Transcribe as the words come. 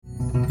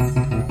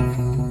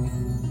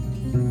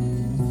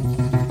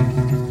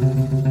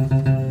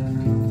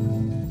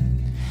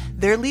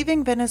They're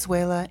leaving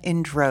Venezuela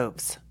in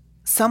droves.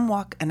 Some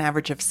walk an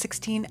average of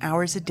 16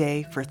 hours a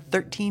day for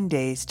 13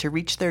 days to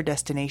reach their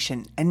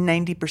destination, and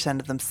 90%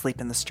 of them sleep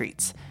in the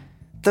streets.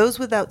 Those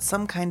without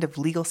some kind of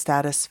legal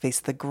status face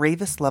the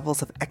gravest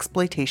levels of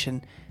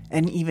exploitation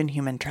and even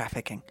human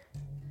trafficking.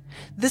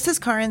 This is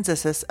Karin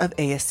Zissis of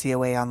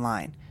ASCOA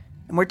Online,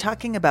 and we're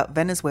talking about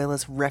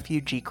Venezuela's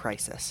refugee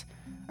crisis,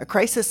 a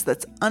crisis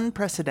that's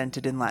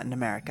unprecedented in Latin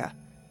America.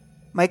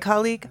 My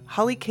colleague,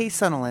 Holly K.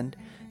 Sunderland,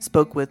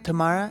 spoke with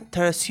Tamara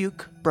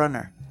Tarasiuk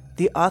Brunner,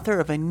 the author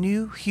of a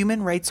new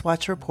Human Rights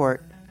Watch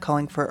report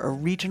calling for a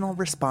regional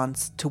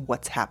response to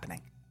what's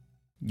happening.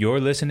 You're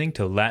listening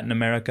to Latin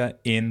America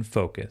in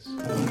Focus.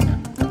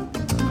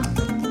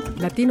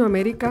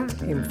 Latinoamérica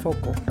en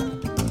Foco.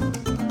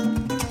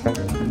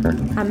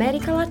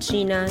 América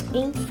Latina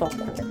em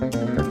Foco.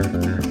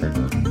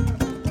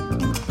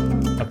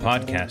 A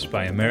podcast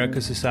by America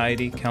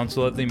Society,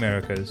 Council of the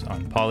Americas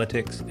on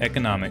politics,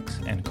 economics,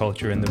 and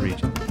culture in the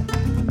region.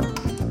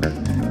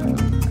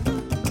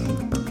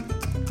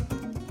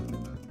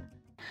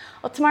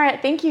 Well, Tamara,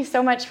 thank you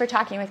so much for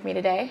talking with me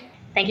today.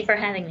 Thank you for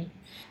having me.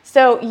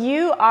 So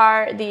you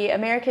are the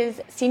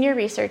America's senior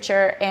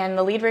researcher and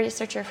the lead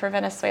researcher for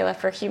Venezuela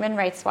for Human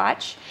Rights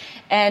Watch,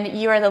 and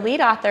you are the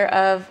lead author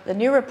of the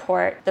new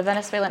report, The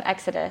Venezuelan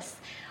Exodus,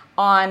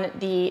 on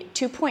the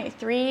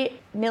 2.3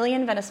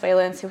 million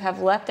Venezuelans who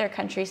have left their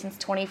country since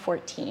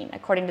 2014,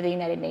 according to the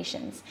United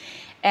Nations.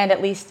 And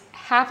at least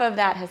half of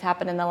that has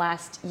happened in the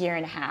last year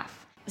and a half.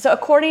 So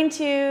according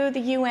to the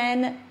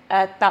UN,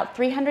 about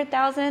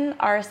 300,000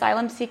 are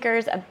asylum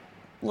seekers, a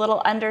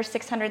little under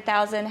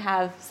 600,000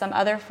 have some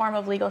other form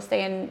of legal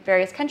stay in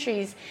various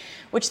countries,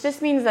 which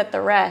this means that the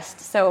rest,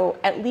 so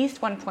at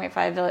least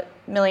 1.5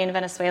 million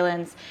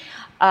Venezuelans,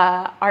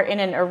 are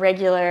in an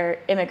irregular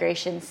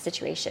immigration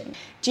situation.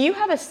 Do you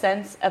have a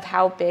sense of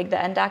how big the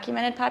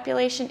undocumented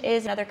population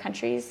is in other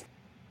countries?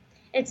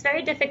 It's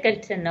very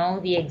difficult to know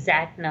the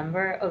exact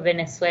number of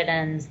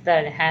Venezuelans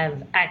that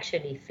have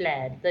actually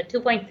fled. The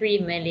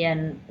 2.3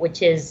 million,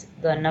 which is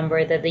the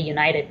number that the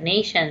United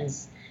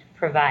Nations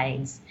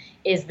provides,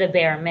 is the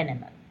bare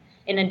minimum.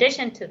 In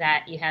addition to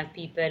that, you have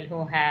people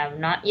who have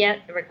not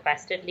yet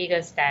requested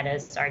legal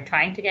status, are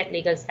trying to get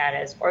legal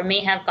status, or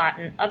may have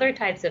gotten other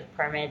types of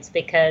permits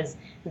because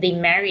they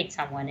married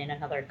someone in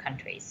another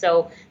country.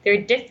 So there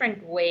are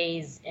different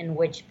ways in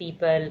which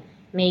people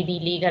may be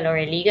legal or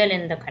illegal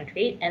in the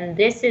country, and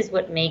this is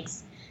what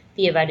makes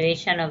the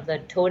evaluation of the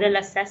total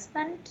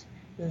assessment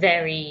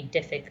very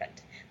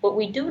difficult. What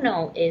we do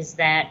know is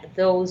that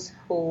those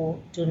who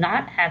do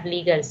not have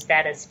legal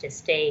status to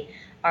stay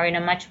are in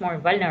a much more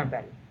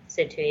vulnerable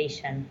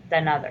situation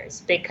than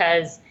others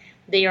because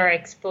they are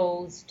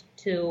exposed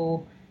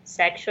to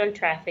sexual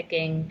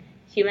trafficking,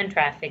 human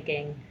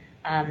trafficking,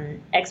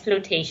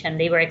 exploitation,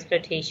 labor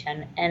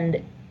exploitation,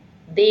 and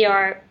they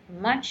are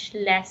much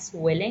less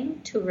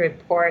willing to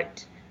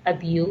report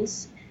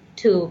abuse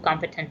to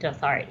competent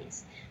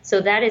authorities. So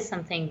that is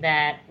something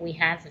that we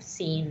have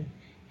seen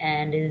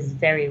and is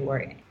very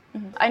worrying.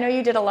 I know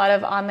you did a lot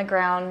of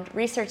on-the-ground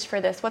research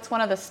for this. What's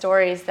one of the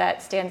stories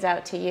that stands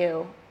out to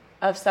you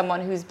of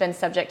someone who's been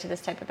subject to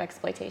this type of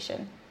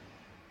exploitation?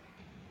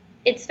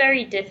 It's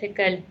very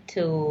difficult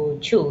to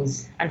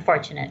choose,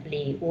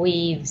 unfortunately.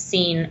 We've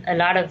seen a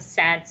lot of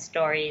sad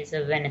stories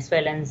of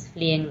Venezuelans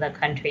fleeing the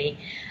country.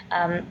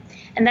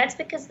 And that's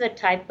because the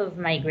type of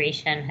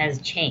migration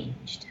has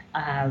changed.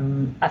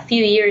 A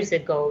few years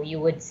ago, you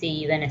would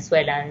see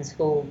Venezuelans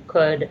who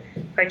could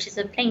purchase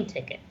a plane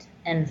ticket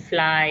and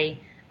fly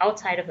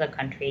outside of the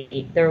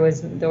country. There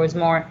was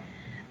more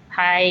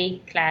high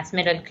class,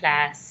 middle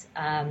class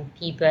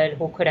people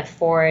who could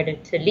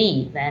afford to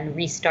leave and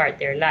restart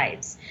their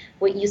lives.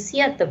 What you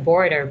see at the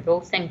border,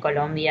 both in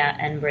Colombia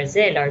and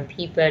Brazil, are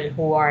people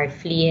who are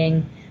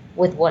fleeing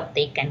with what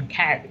they can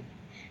carry.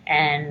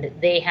 And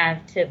they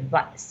have to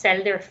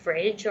sell their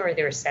fridge or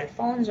their cell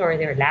phones or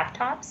their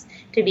laptops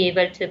to be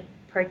able to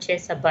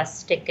purchase a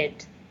bus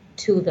ticket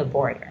to the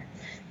border.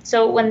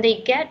 So when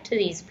they get to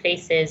these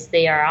places,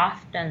 they are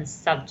often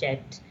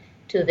subject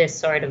to this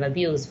sort of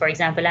abuse. For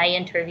example, I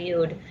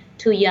interviewed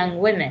two young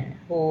women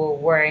who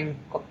were in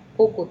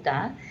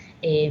Cucuta.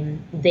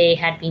 They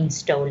had been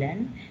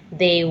stolen.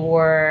 They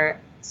were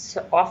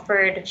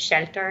offered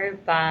shelter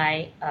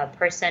by a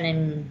person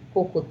in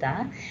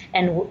Cucuta,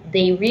 and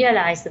they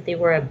realized that they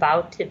were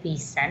about to be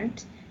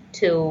sent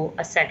to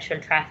a sexual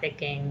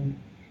trafficking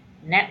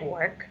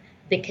network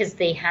because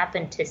they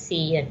happened to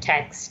see a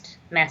text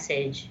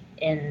message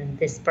in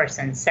this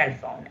person's cell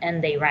phone,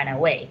 and they ran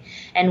away.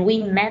 And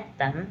we met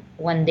them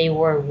when they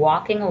were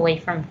walking away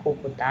from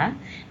Cucuta.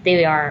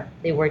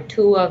 They were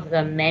two of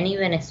the many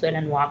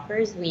Venezuelan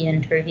walkers we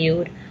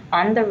interviewed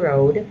on the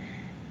road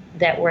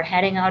that were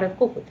heading out of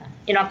Cucuta.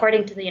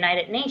 According to the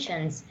United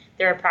Nations,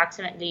 there are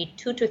approximately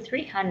 200 to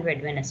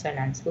 300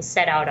 Venezuelans who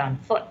set out on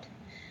foot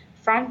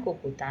from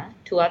Cucuta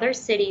to other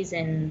cities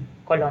in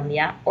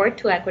Colombia or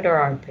to Ecuador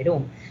or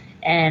Peru.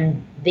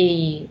 And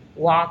they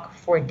walk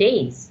for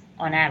days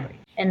on average.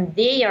 And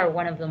they are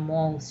one of the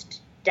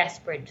most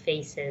desperate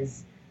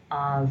faces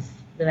of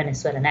the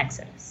Venezuelan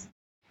exodus.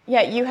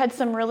 Yeah, you had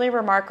some really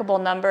remarkable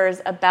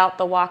numbers about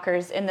the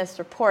walkers in this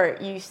report.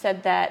 You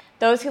said that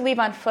those who leave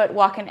on foot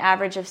walk an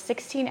average of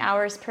 16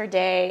 hours per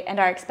day and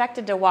are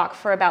expected to walk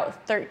for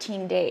about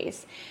 13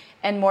 days.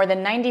 And more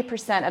than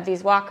 90% of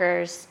these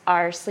walkers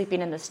are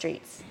sleeping in the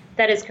streets.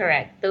 That is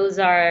correct. Those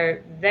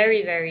are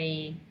very,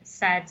 very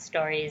sad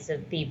stories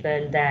of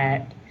people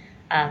that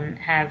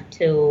have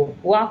to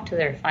walk to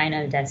their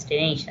final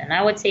destination.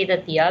 I would say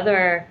that the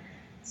other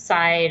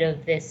side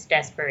of this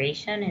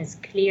desperation is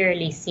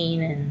clearly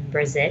seen in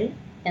Brazil.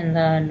 In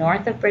the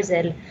north of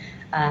Brazil,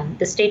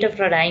 the state of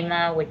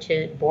Roraima, which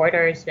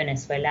borders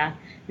Venezuela,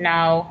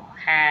 now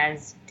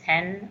has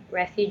 10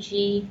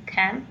 refugee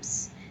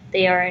camps.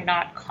 They are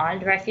not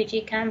called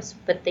refugee camps,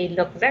 but they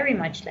look very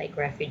much like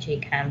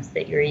refugee camps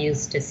that you're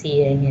used to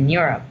seeing in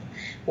Europe,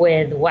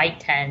 with white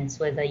tents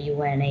with a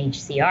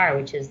UNHCR,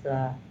 which is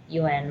the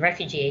UN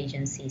Refugee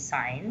Agency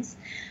signs.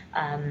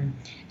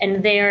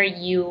 And there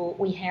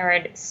we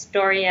heard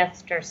story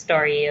after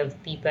story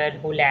of people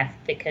who left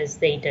because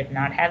they did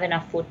not have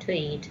enough food to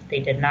eat, they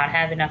did not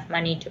have enough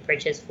money to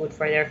purchase food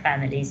for their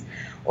families,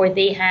 or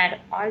they had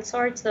all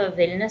sorts of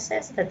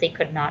illnesses that they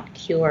could not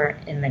cure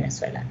in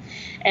Venezuela.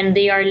 And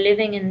they are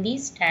living in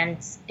these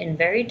tents in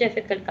very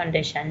difficult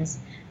conditions,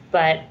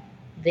 but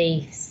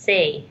they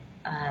say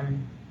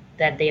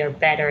that they are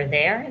better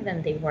there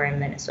than they were in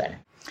Venezuela.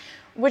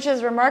 Which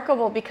is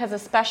remarkable because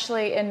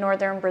especially in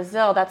northern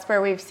Brazil, that's where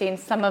we've seen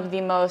some of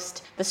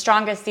the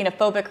strongest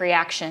xenophobic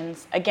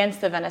reactions against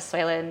the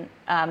Venezuelan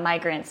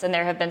migrants. And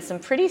there have been some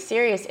pretty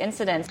serious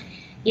incidents.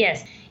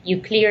 Yes,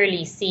 you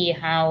clearly see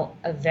how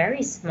a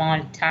very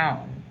small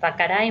town,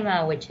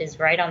 Pacaraima, which is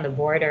right on the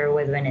border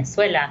with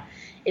Venezuela,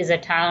 is a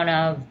town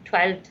of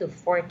 12 to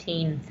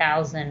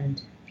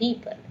 14,000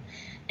 people.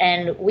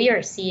 And we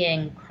are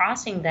seeing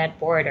crossing that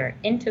border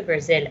into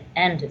Brazil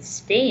and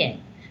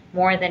staying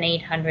more than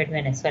 800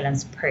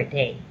 Venezuelans per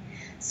day.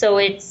 So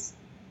it's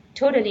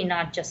totally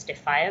not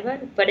justifiable,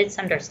 but it's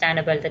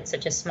understandable that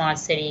such a small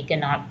city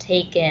cannot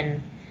take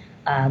in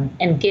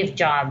and give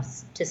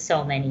jobs to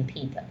so many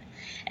people.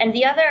 And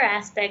the other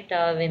aspect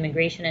of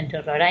immigration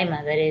into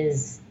Roraima that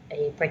is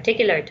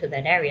particular to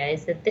that area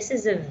is that this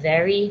is a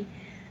very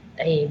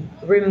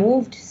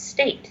removed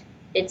state.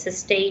 It's a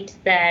state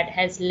that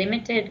has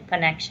limited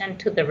connection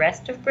to the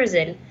rest of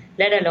Brazil,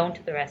 let alone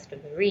to the rest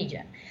of the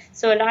region.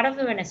 So a lot of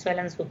the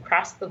Venezuelans who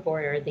cross the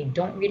border, they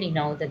don't really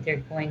know that they're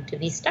going to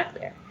be stuck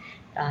there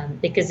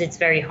because it's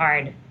very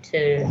hard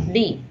to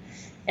leave.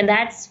 And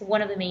that's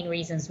one of the main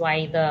reasons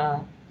why the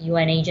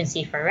UN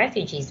Agency for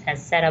Refugees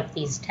has set up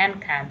these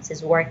 10 camps,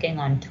 is working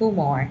on 2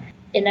 more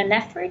in an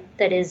effort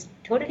that is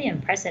totally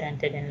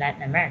unprecedented in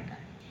Latin America.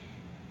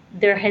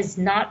 There has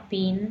not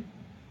been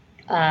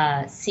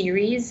a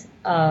series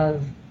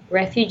of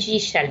refugee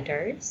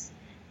shelters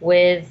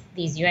with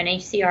these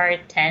UNHCR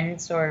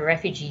tents or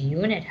refugee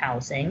unit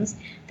housings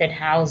that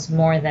house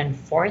more than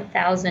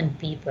 4,000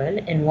 people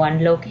in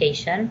one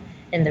location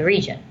in the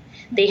region.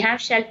 They have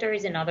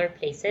shelters in other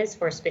places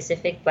for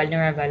specific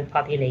vulnerable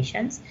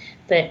populations,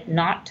 but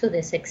not to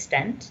this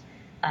extent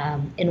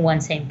in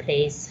one same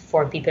place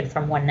for people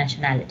from one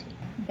nationality.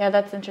 Yeah,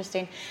 that's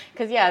interesting.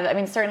 Because,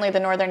 certainly the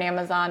northern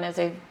Amazon is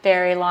a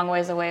very long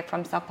ways away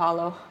from Sao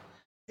Paulo.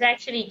 There's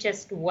actually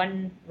just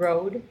one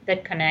road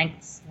that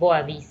connects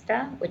Boa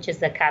Vista, which is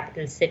the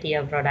capital city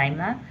of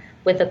Roraima,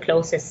 with the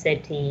closest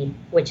city,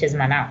 which is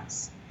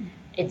Manaus.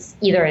 It's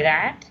either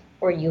that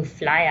or you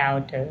fly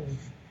out of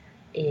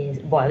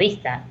Boa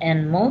Vista.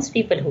 And most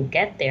people who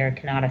get there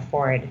cannot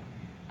afford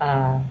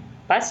a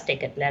bus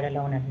ticket, let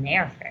alone an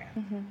airfare.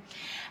 Mm-hmm.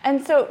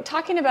 And so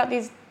talking about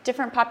these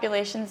different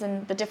populations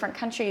in the different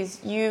countries,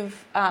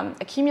 you've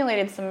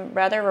accumulated some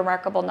rather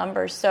remarkable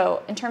numbers.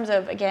 So in terms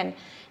of, again,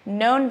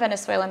 known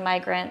Venezuelan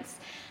migrants,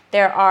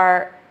 there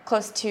are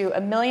close to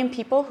 1 million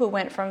people who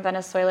went from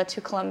Venezuela to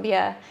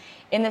Colombia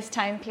in this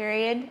time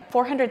period,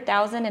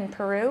 400,000 in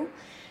Peru,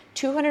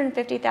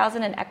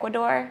 250,000 in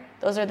Ecuador.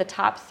 Those are the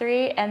top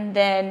 3. And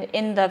then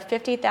in the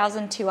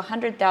 50,000 to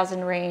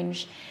 100,000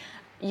 range,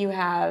 you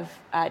have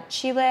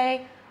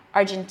Chile,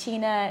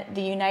 Argentina,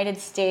 the United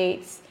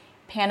States,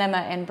 Panama,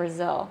 and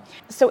Brazil.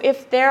 So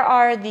if there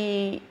are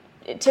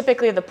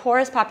typically the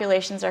poorest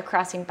populations are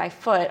crossing by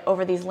foot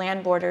over these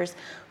land borders,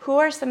 who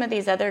are some of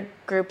these other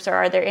groups, or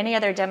are there any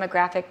other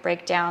demographic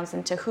breakdowns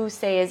into who,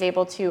 say, is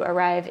able to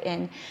arrive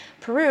in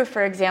Peru,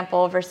 for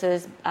example,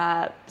 versus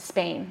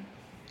Spain?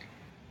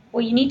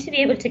 Well, you need to be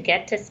able to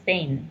get to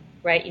Spain,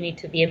 right? You need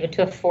to be able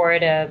to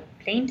afford a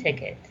plane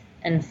ticket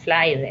and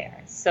fly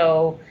there.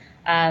 So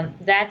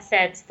that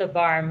sets the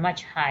bar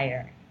much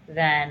higher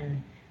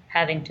than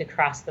having to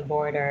cross the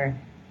border.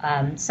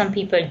 Some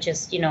people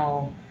just,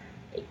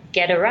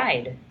 get a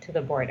ride to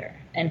the border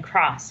and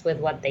cross with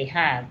what they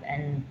have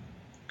and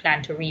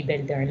plan to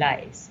rebuild their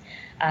lives.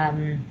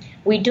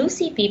 We do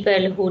see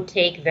people who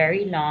take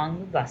very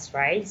long bus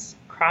rides,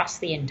 cross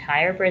the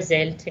entire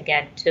Brazil to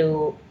get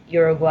to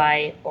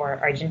Uruguay or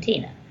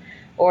Argentina,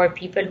 or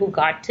people who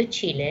got to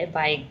Chile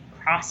by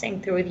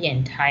crossing through the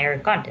entire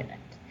continent.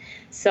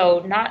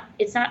 So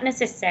it's not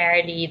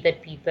necessarily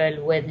that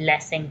people with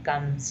less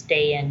income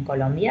stay in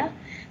Colombia,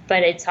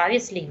 but it's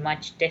obviously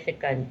much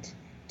difficult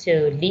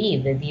to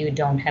leave if you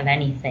don't have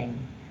anything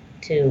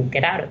to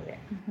get out of there.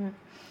 Mm-hmm.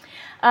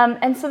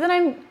 And so then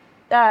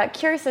I'm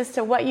curious as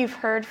to what you've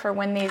heard for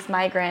when these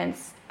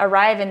migrants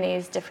arrive in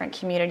these different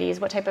communities,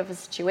 what type of a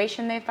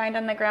situation they find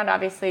on the ground.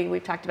 Obviously,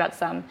 we've talked about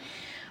some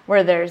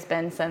where there's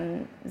been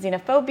some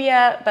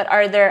xenophobia, but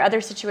are there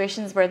other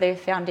situations where they've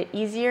found it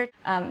easier?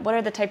 What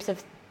are the types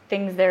of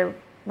things they're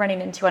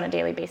running into on a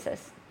daily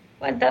basis?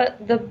 Well,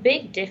 the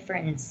big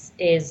difference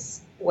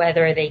is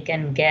whether they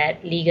can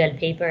get legal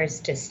papers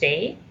to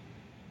stay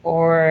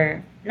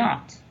or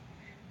not.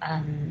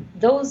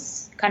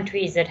 Those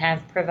countries that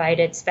have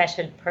provided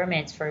special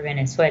permits for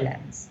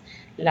Venezuelans,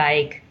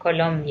 like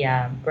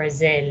Colombia,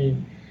 Brazil,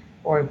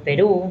 or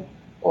Peru,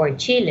 or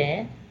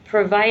Chile,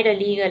 provide a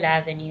legal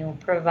avenue,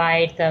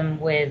 provide them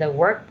with a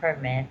work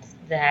permit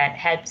that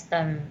helps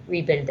them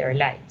rebuild their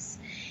lives.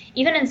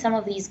 Even in some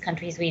of these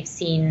countries, we've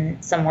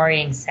seen some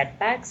worrying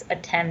setbacks,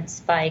 attempts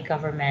by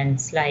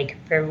governments like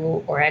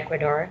Peru or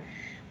Ecuador,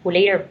 who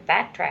later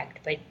backtracked,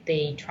 but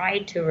they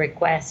tried to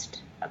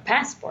request a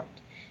passport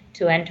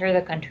to enter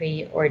the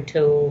country or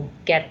to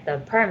get the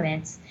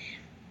permits.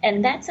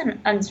 And that's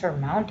an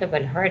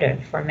unsurmountable hurdle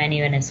for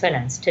many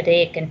Venezuelans.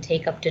 Today, it can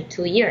take up to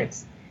 2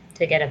 years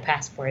to get a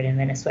passport in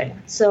Venezuela.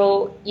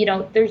 So,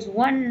 there's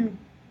one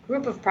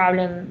group of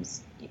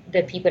problems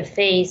that people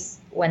face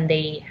when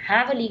they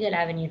have a legal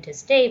avenue to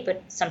stay,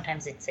 but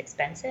sometimes it's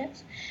expensive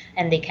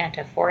and they can't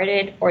afford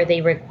it, or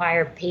they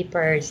require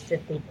papers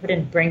that they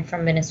couldn't bring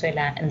from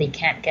Venezuela and they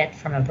can't get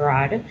from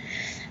abroad.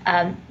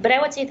 But I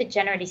would say that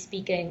generally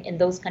speaking, in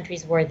those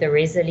countries where there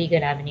is a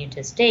legal avenue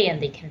to stay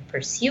and they can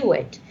pursue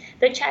it,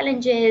 the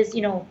challenge is,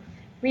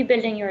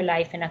 rebuilding your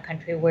life in a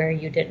country where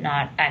you did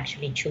not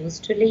actually choose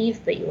to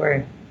leave, but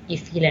you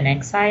feel in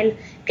exile,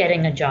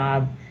 getting a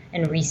job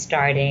and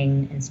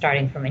restarting and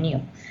starting from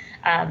anew.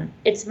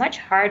 It's much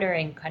harder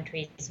in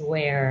countries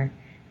where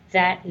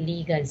that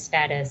legal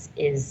status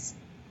is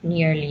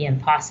nearly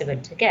impossible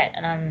to get.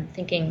 And I'm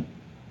thinking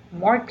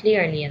more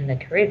clearly in the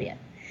Caribbean.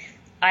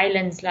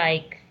 Islands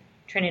like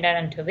Trinidad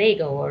and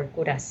Tobago or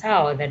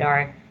Curacao that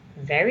are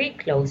very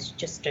close,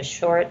 just a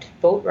short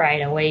boat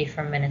ride away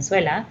from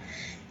Venezuela,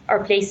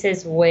 are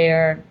places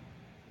where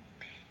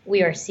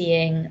we are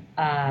seeing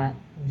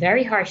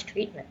very harsh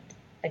treatment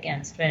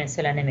against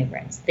Venezuelan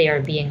immigrants. They are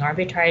being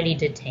arbitrarily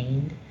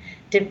detained,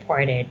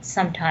 deported,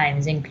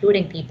 sometimes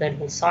including people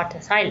who sought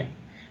asylum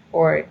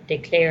or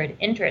declared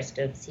interest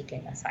of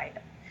seeking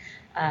asylum.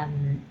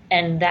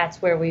 And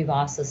that's where we've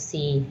also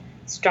seen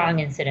strong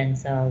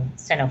incidents of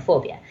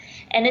xenophobia.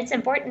 And it's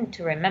important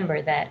to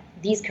remember that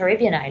these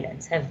Caribbean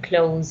islands have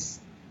close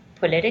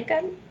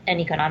political and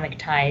economic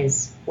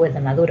ties with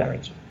the Maduro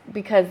regime.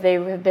 Because they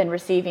have been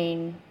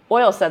receiving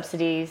oil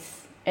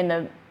subsidies in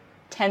the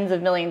tens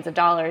of millions of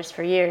dollars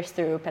for years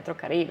through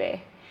Petrocaribe.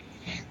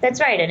 That's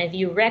right. And if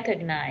you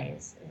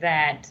recognize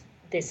that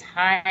this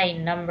high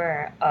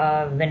number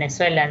of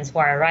Venezuelans who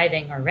are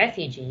arriving are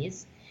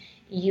refugees,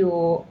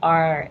 you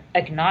are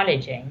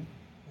acknowledging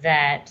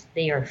that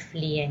they are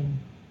fleeing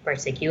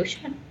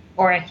persecution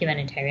or a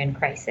humanitarian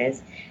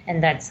crisis.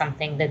 And that's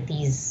something that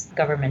these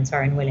governments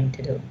are unwilling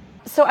to do.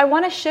 So I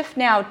want to shift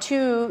now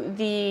to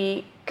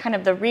the kind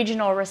of the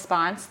regional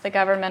response, the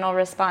governmental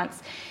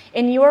response.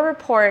 In your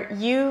report,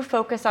 you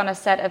focus on a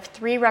set of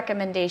 3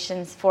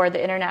 recommendations for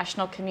the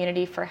international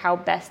community for how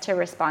best to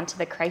respond to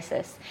the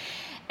crisis.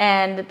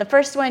 And the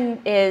first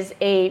one is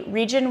a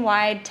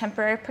region-wide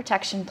temporary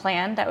protection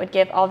plan that would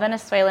give all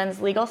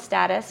Venezuelans legal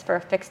status for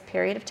a fixed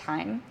period of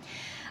time.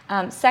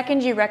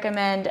 Second, you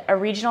recommend a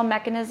regional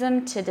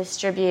mechanism to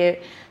distribute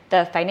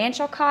the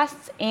financial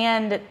costs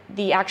and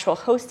the actual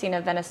hosting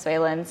of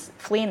Venezuelans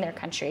fleeing their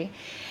country.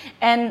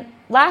 And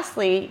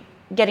lastly,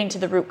 getting to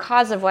the root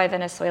cause of why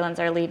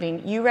Venezuelans are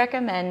leaving, you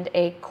recommend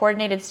a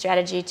coordinated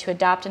strategy to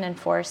adopt and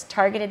enforce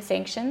targeted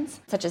sanctions,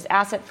 such as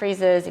asset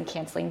freezes and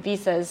canceling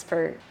visas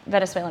for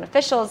Venezuelan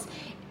officials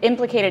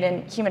implicated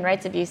in human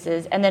rights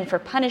abuses, and then for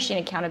punishing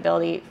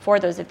accountability for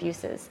those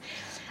abuses.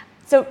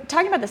 So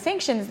talking about the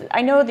sanctions,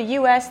 I know the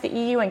US, the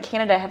EU, and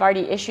Canada have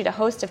already issued a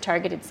host of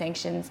targeted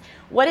sanctions.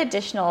 What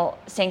additional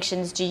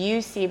sanctions do you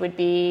see would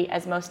be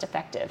as most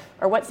effective?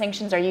 Or what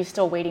sanctions are you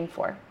still waiting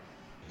for?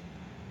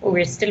 Well,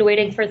 we're still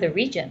waiting for the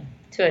region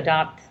to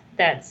adopt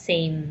that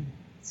same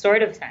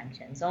sort of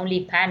sanctions.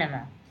 Only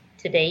Panama,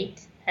 to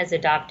date, has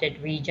adopted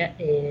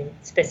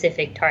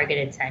specific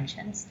targeted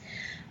sanctions.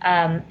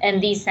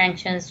 And these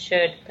sanctions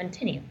should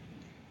continue.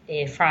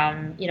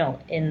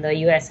 In the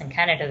US and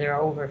Canada, there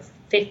are over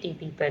 50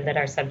 people that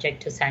are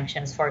subject to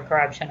sanctions for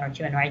corruption or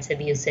human rights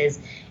abuses.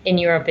 In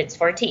Europe, it's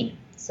 14.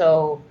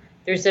 So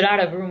there's a lot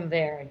of room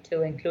there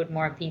to include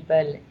more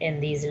people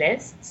in these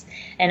lists.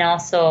 And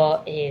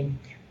also,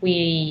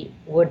 we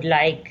would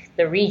like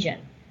the region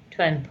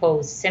to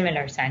impose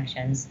similar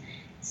sanctions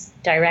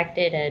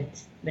directed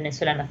at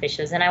Venezuelan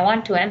officials. And I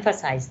want to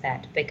emphasize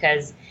that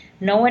because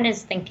no one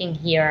is thinking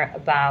here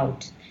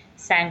about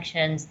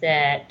sanctions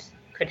that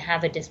could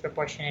have a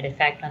disproportionate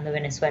effect on the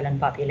Venezuelan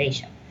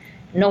population.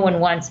 No one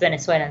wants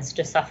Venezuelans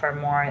to suffer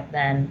more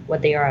than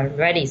what they are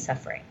already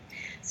suffering.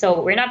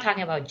 So we're not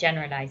talking about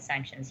generalized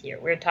sanctions here.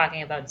 We're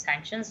talking about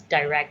sanctions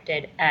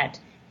directed at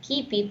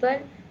key people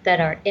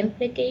that are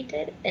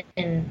implicated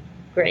in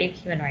grave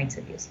human rights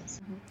abuses.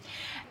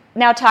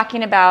 Now,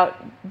 talking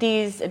about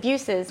these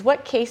abuses,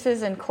 what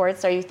cases and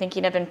courts are you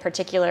thinking of in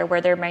particular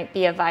where there might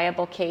be a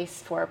viable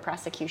case for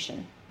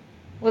prosecution?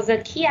 Well, the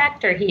key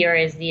actor here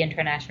is the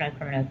International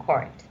Criminal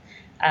Court.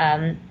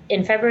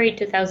 In February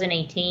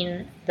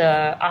 2018,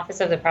 the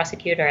Office of the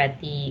Prosecutor at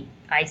the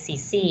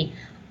ICC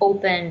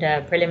opened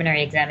a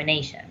preliminary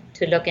examination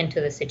to look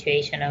into the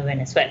situation of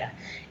Venezuela.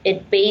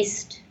 It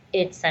based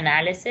its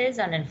analysis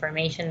on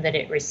information that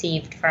it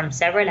received from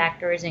several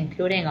actors,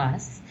 including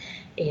us,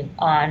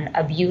 on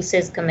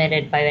abuses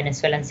committed by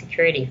Venezuelan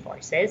security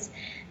forces.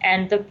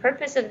 And the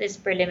purpose of this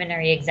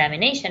preliminary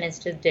examination is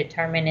to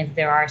determine if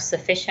there are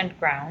sufficient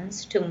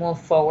grounds to move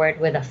forward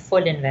with a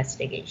full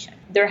investigation.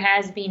 There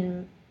has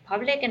been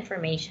public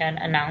information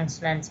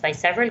announcements by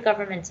several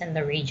governments in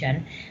the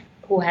region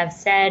who have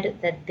said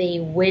that they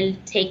will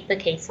take the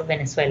case of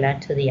Venezuela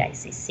to the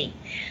ICC.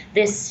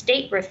 This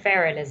state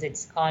referral, as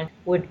it's called,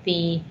 would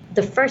be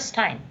the first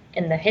time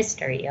in the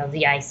history of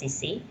the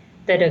ICC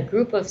that a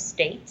group of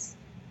states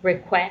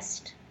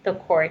request the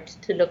court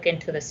to look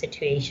into the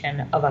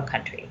situation of a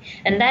country.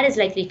 And that is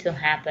likely to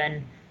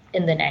happen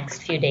in the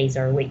next few days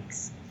or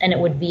weeks. And it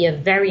would be a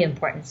very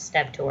important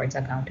step towards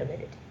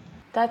accountability.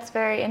 That's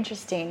very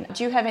interesting.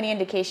 Do you have any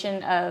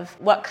indication of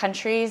what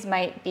countries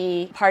might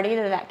be party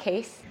to that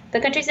case?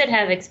 The countries that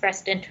have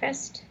expressed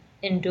interest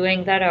in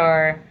doing that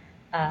are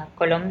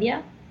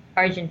Colombia,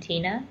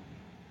 Argentina,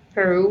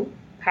 Peru,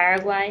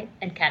 Paraguay,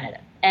 and Canada.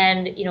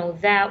 And,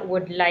 that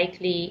would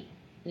likely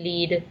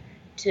lead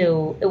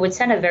to, it would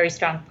send a very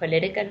strong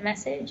political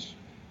message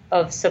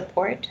of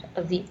support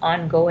of the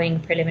ongoing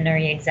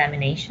preliminary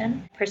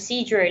examination.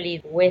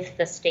 Procedurally, with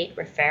the state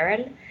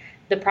referral,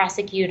 the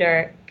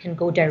prosecutor can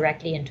go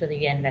directly into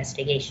the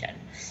investigation.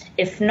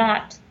 If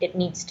not, it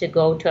needs to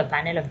go to a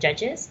panel of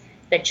judges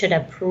that should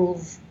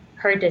approve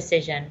her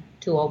decision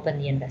to open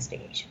the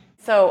investigation.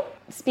 So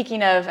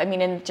speaking of,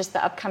 in just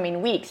the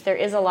upcoming weeks, there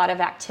is a lot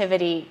of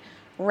activity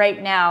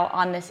right now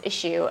on this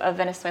issue of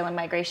Venezuelan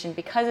migration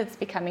because it's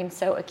becoming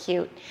so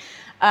acute.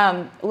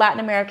 Latin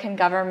American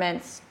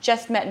governments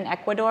just met in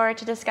Ecuador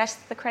to discuss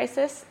the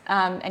crisis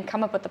and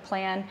come up with a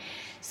plan.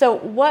 So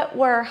what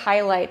were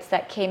highlights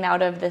that came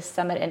out of this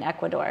summit in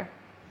Ecuador?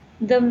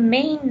 The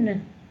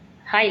main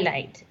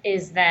highlight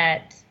is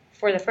that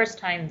for the first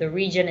time, the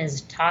region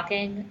is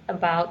talking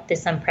about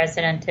this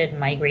unprecedented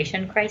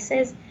migration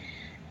crisis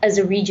as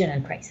a regional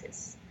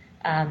crisis.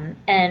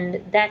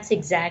 And that's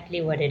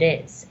exactly what it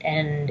is.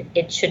 And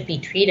it should be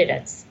treated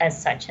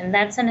as such. And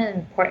that's an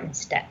important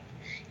step.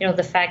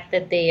 The fact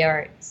that they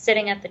are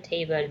sitting at the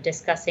table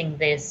discussing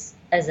this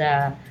as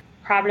a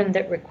problem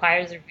that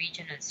requires a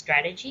regional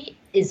strategy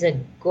is a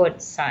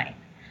good sign.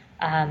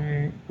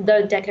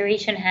 The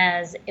declaration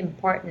has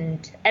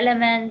important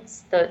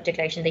elements, the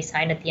declaration they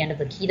signed at the end of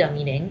the Quito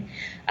meeting.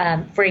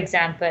 For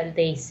example,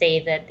 they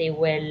say that they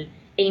will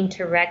aim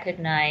to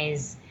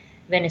recognize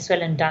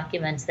Venezuelan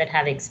documents that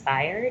have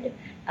expired.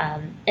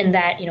 And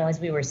that, as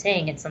we were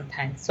saying, it's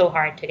sometimes so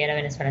hard to get a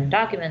Venezuelan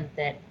document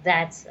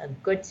that's a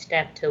good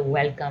step to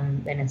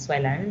welcome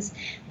Venezuelans.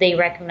 They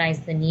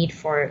recognize the need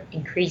for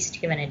increased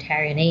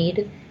humanitarian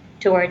aid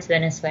towards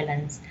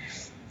Venezuelans.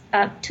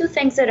 Two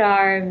things that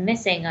are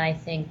missing, I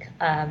think.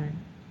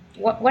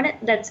 One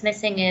that's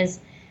missing is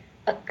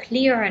a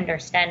clear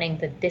understanding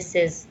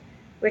that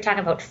we're talking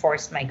about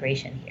forced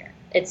migration here.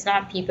 It's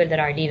not people that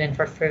are leaving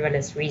for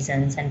frivolous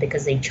reasons and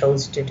because they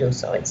chose to do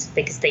so. It's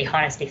because they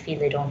honestly feel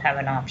they don't have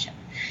an option.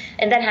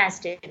 And that has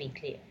to be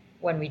clear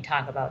when we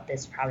talk about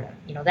this problem.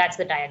 That's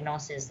the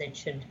diagnosis that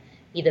should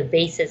be the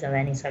basis of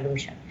any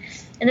solution.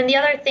 And then the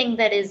other thing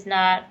that is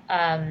not,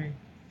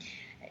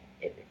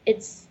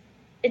 it's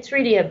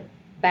really a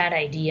bad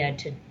idea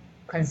to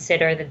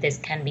consider that this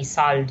can be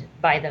solved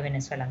by the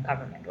Venezuelan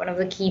government. One of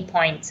the key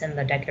points in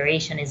the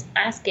declaration is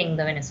asking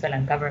the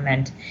Venezuelan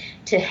government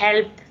to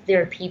help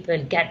their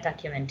people get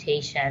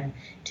documentation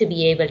to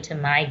be able to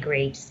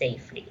migrate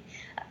safely.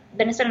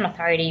 Venezuelan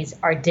authorities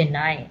are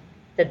denying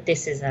that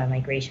this is a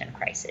migration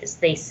crisis.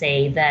 They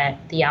say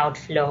that the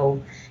outflow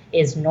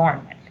is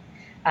normal.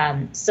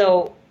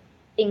 So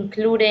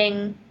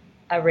including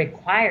a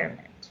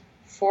requirement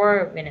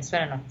for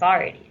Venezuelan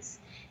authorities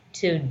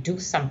to do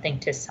something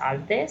to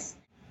solve this,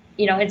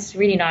 it's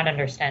really not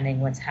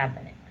understanding what's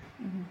happening.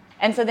 Mm-hmm.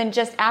 And so then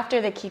just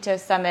after the Quito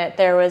summit,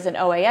 there was an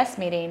OAS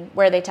meeting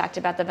where they talked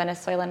about the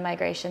Venezuelan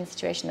migration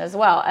situation as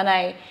well. And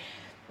I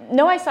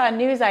know I saw a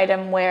news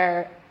item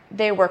where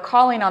they were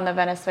calling on the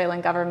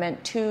Venezuelan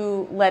government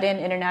to let in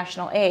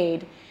international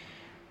aid,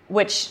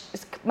 which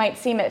might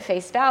seem at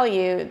face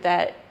value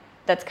that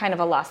that's kind of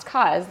a lost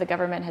cause. The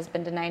government has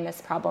been denying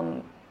this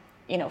problem,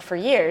 for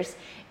years,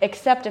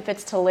 except if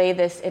it's to lay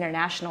this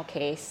international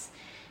case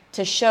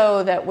to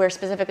show that we're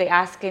specifically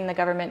asking the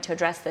government to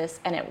address this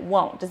and it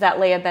won't? Does that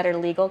lay a better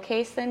legal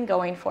case then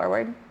going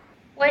forward?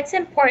 Well, it's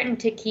important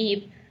to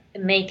keep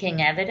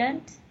making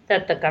evident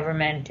that the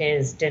government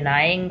is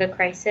denying the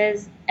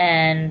crisis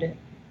and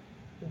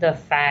the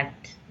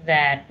fact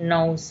that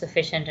no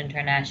sufficient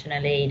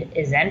international aid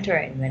is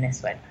entering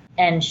Venezuela,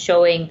 and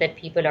showing that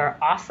people are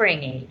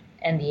offering aid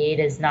and the aid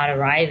is not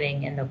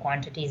arriving in the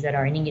quantities that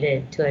are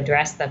needed to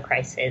address the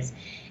crisis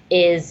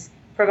is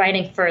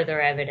providing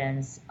further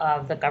evidence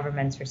of the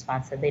government's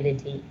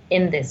responsibility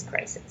in this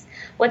crisis.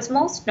 What's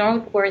most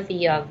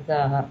noteworthy of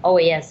the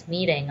OAS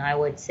meeting, I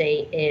would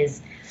say,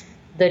 is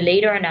the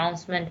later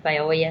announcement by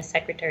OAS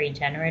Secretary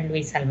General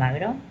Luis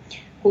Almagro,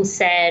 who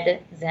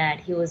said that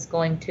he was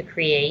going to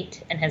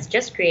create, and has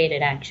just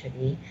created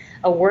actually,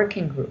 a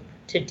working group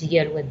to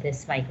deal with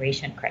this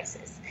migration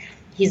crisis.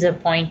 He's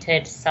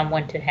appointed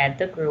someone to head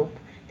the group.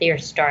 They are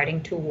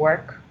starting to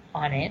work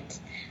on it.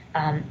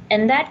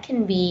 And that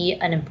can be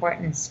an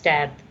important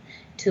step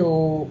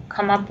to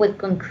come up with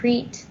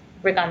concrete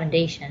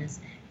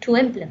recommendations to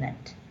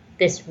implement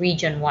this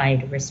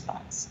region-wide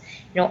response.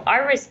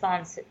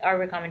 Our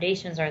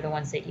recommendations are the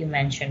ones that you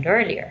mentioned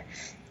earlier.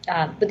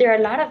 But there are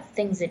a lot of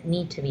things that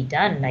need to be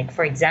done. Like,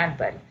 for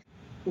example,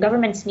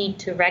 governments need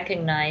to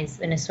recognize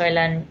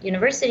Venezuelan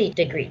university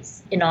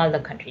degrees in all the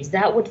countries.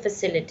 That would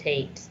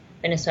facilitate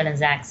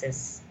Venezuelans'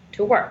 access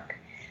to work.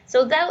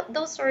 So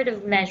those sort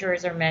of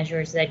measures are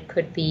measures that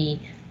could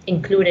be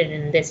included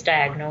in this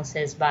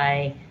diagnosis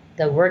by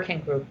the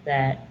working group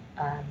that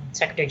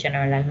Secretary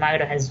General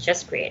Almagro has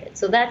just created.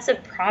 So that's a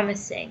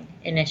promising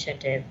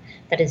initiative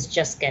that is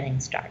just getting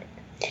started.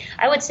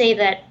 I would say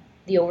that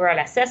the overall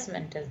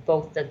assessment of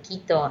both the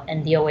Quito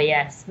and the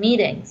OAS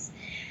meetings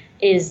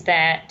is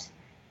that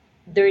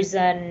there's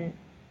an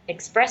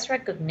express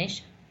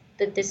recognition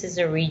that this is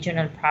a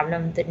regional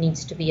problem that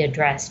needs to be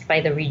addressed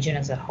by the region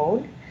as a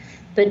whole.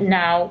 But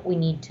now we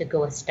need to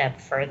go a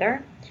step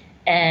further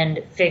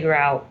and figure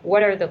out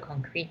what are the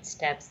concrete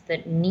steps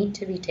that need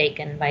to be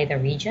taken by the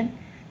region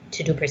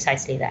to do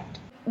precisely that.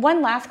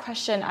 One last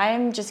question.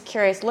 I'm just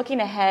curious,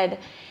 looking ahead,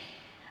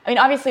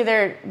 obviously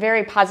there are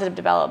very positive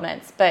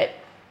developments, but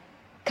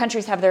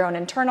countries have their own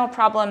internal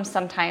problems.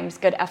 Sometimes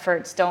good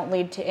efforts don't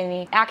lead to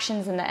any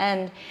actions in the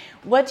end.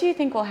 What do you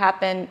think will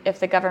happen if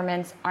the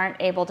governments aren't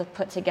able to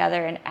put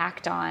together and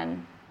act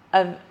on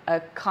a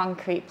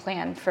concrete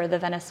plan for the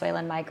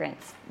Venezuelan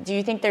migrants? Do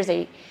you think there's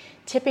a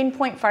tipping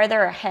point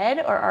farther ahead,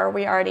 or are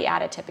we already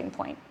at a tipping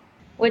point?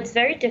 Well, it's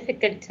very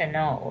difficult to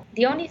know.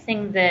 The only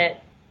thing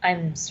that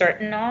I'm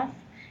certain of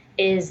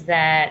is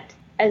that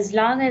as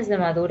long as the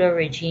Maduro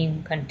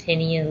regime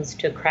continues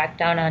to crack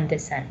down on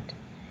dissent,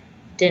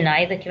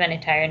 deny the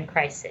humanitarian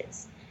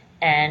crisis,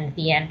 and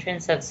the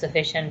entrance of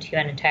sufficient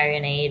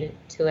humanitarian aid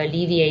to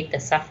alleviate the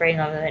suffering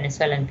of the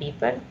Venezuelan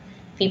people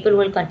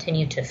will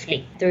continue to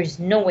flee. There's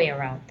no way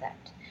around that.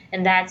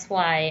 And that's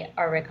why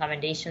our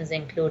recommendations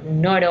include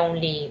not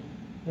only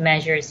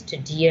measures to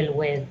deal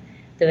with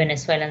the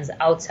Venezuelans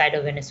outside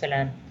of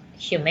Venezuela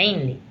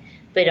humanely,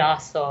 but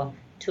also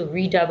to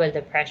redouble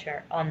the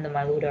pressure on the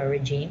Maduro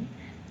regime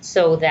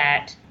so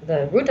that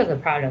the root of the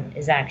problem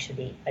is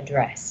actually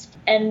addressed.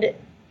 And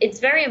it's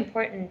very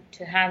important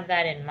to have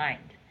that in mind.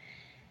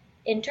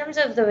 In terms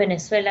of the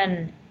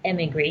Venezuelan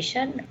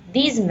emigration,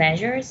 these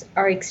measures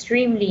are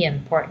extremely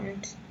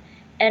important.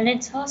 And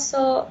it's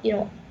also,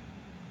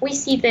 we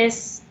see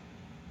this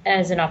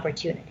as an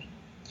opportunity.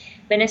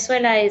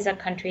 Venezuela is a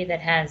country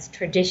that has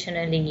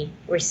traditionally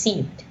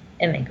received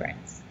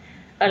immigrants.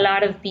 A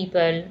lot of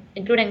people,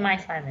 including my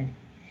family,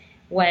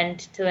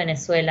 went to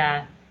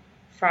Venezuela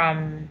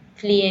from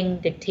fleeing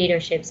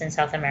dictatorships in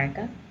South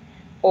America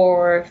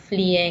or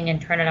fleeing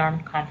internal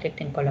armed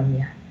conflict in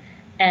Colombia.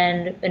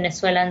 And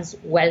Venezuelans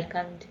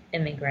welcomed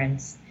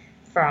immigrants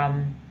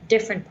from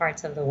different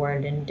parts of the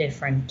world in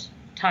different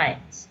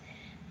times.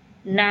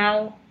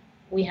 Now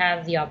we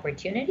have the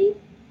opportunity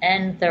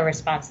and the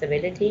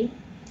responsibility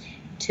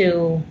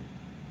to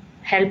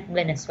help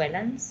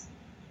Venezuelans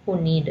who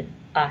need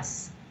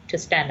us to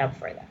stand up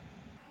for them.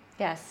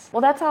 Yes.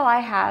 Well, that's all I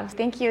have.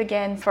 Thank you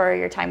again for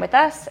your time with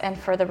us and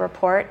for the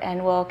report,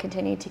 and we'll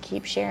continue to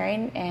keep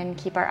sharing and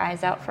keep our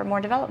eyes out for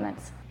more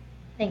developments.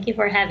 Thank you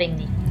for having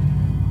me.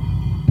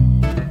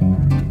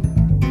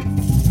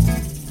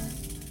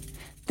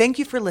 Thank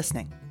you for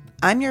listening.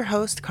 I'm your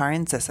host,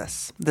 Karin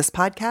Zissis. This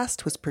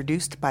podcast was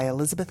produced by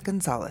Elizabeth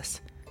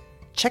Gonzalez.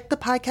 Check the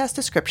podcast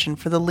description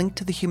for the link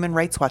to the Human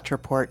Rights Watch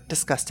report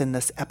discussed in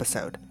this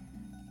episode.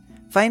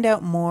 Find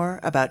out more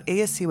about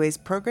ASCOA's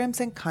programs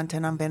and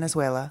content on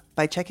Venezuela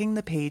by checking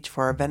the page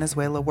for our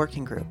Venezuela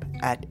Working Group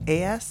at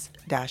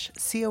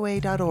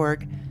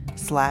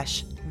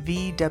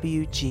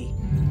as-coa.org/VWG.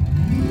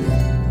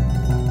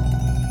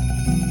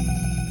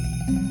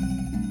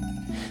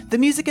 The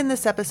music in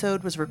this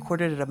episode was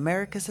recorded at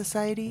America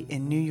Society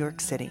in New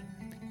York City.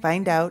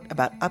 Find out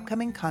about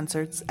upcoming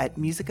concerts at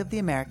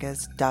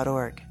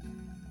musicoftheamericas.org.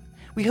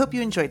 We hope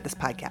you enjoyed this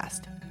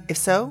podcast. If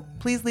so,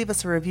 please leave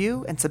us a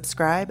review and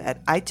subscribe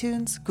at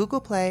iTunes, Google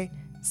Play,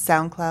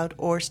 SoundCloud,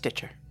 or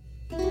Stitcher.